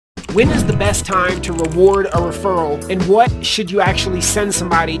When is the best time to reward a referral, and what should you actually send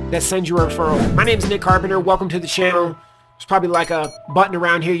somebody that sends you a referral? My name is Nick Carpenter. Welcome to the channel. There's probably like a button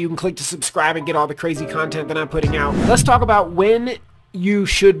around here you can click to subscribe and get all the crazy content that I'm putting out. Let's talk about when you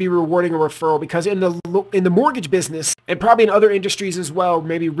should be rewarding a referral, because in the mortgage business, and probably in other industries as well,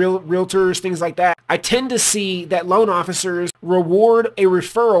 maybe realtors, things like that, I tend to see that loan officers reward a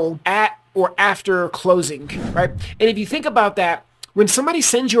referral at or after closing, right? And if you think about that, when somebody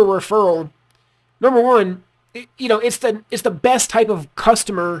sends you a referral, number one, it's the best type of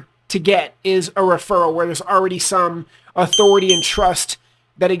customer to get is a referral where there's already some authority and trust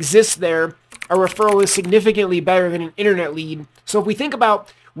that exists there. A referral is significantly better than an internet lead. So if we think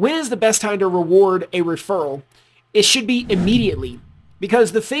about when is the best time to reward a referral, it should be immediately,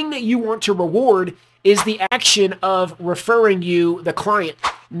 because the thing that you want to reward is the action of referring you the client,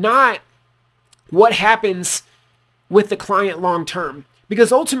 not what happens with the client long term. Because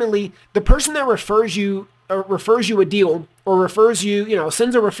ultimately, the person that refers you a deal or sends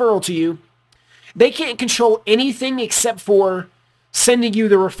a referral to you, they can't control anything except for sending you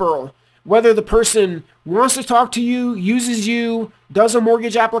the referral. Whether the person wants to talk to you, uses you, does a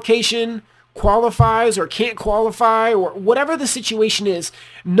mortgage application, qualifies or can't qualify, or whatever the situation is,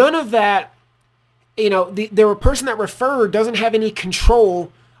 none of that, the person that referred doesn't have any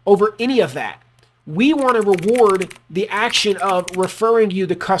control over any of that. We want to reward the action of referring you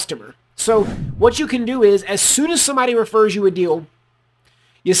the customer. So what you can do is, as soon as somebody refers you a deal,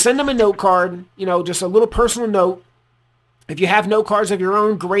 you send them a note card, just a little personal note. If you have note cards of your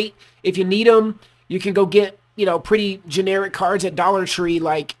own, great. If you need them, you can go get, pretty generic cards at Dollar Tree,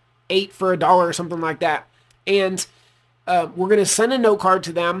 like 8 for $1 or something like that. And we're going to send a note card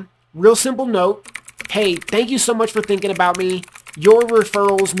to them. Real simple note. Hey, thank you so much for thinking about me. Your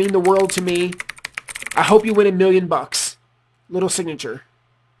referrals mean the world to me. I hope you win $1 million. Little signature,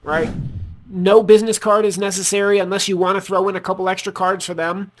 right? No business card is necessary unless you want to throw in a couple extra cards for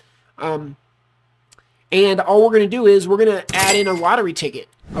them. And all we're going to do is we're going to add in a lottery ticket,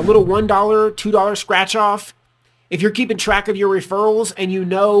 a little $1, $2 scratch off. If you're keeping track of your referrals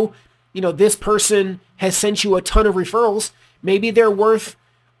and this person has sent you a ton of referrals, maybe they're worth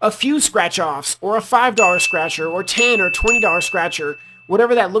a few scratch offs or a $5 scratcher or $10 or $20 scratcher,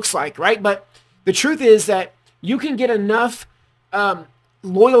 whatever that looks like, right? But the truth is that you can get enough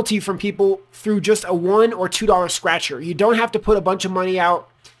loyalty from people through just a $1 or $2 scratcher. You don't have to put a bunch of money out,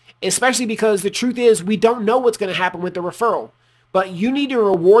 especially because the truth is we don't know what's going to happen with the referral. But you need to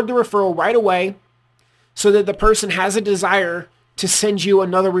reward the referral right away so that the person has a desire to send you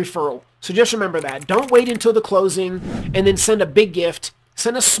another referral. So just remember that. Don't wait until the closing and then send a big gift.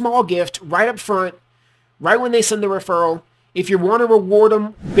 Send a small gift right up front, right when they send the referral. If you want to reward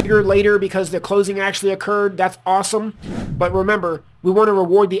them bigger later because the closing actually occurred, that's awesome. But remember, we want to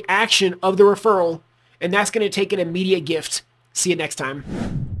reward the action of the referral, and that's going to take an immediate gift. See you next time.